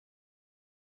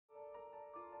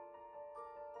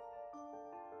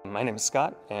My name is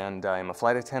Scott, and I'm a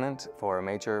flight attendant for a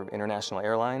major international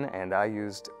airline, and I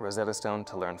used Rosetta Stone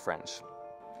to learn French.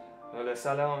 Le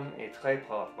salon est très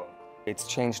propre. It's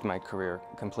changed my career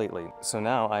completely. So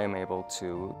now I am able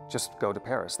to just go to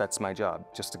Paris. That's my job,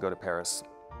 just to go to Paris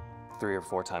 3 or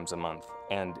 4 times a month.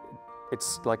 And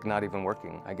it's like not even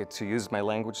working. I get to use my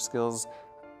language skills.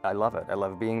 I love it. I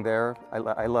love being there.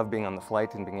 I love being on the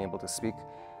flight and being able to speak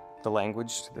the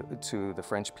language to the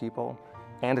French people.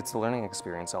 And it's a learning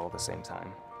experience all at the same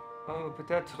time.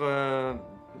 Peut-être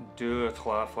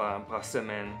 2-3 fois par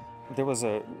semaine. There was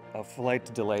a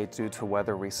flight delay due to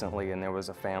weather recently, and there was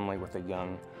a family with a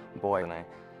young boy, and I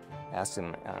asked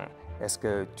him, Est-ce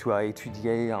que tu as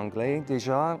étudié anglais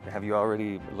déjà? Have you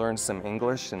already learned some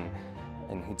English? And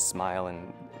he'd smile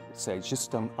and say,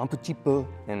 just un petit peu,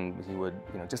 and he would,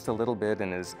 just a little bit,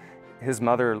 and his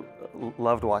mother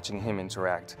loved watching him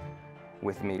interact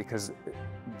with me because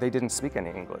they didn't speak any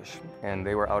English, and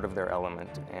they were out of their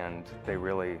element, and they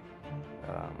really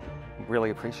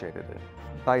appreciated it.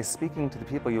 By speaking to the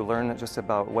people, you learn just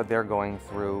about what they're going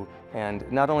through, and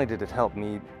not only did it help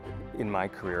me in my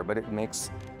career, but it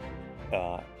makes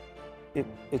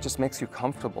it just makes you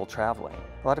comfortable traveling.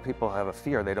 A lot of people have a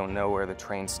fear. They don't know where the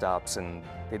train stops, and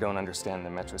they don't understand the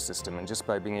metro system, and just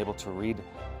by being able to read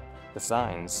the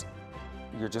signs,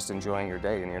 you're just enjoying your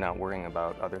day, and you're not worrying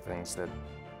about other things that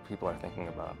people are thinking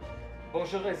about.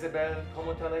 Bonjour Isabelle,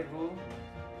 comment allez-vous?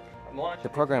 The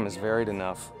program is varied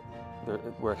enough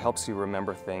where it helps you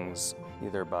remember things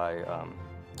either by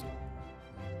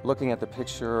looking at the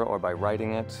picture or by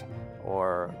writing it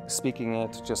or speaking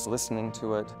it, just listening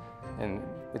to it, and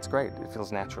it's great. It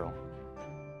feels natural.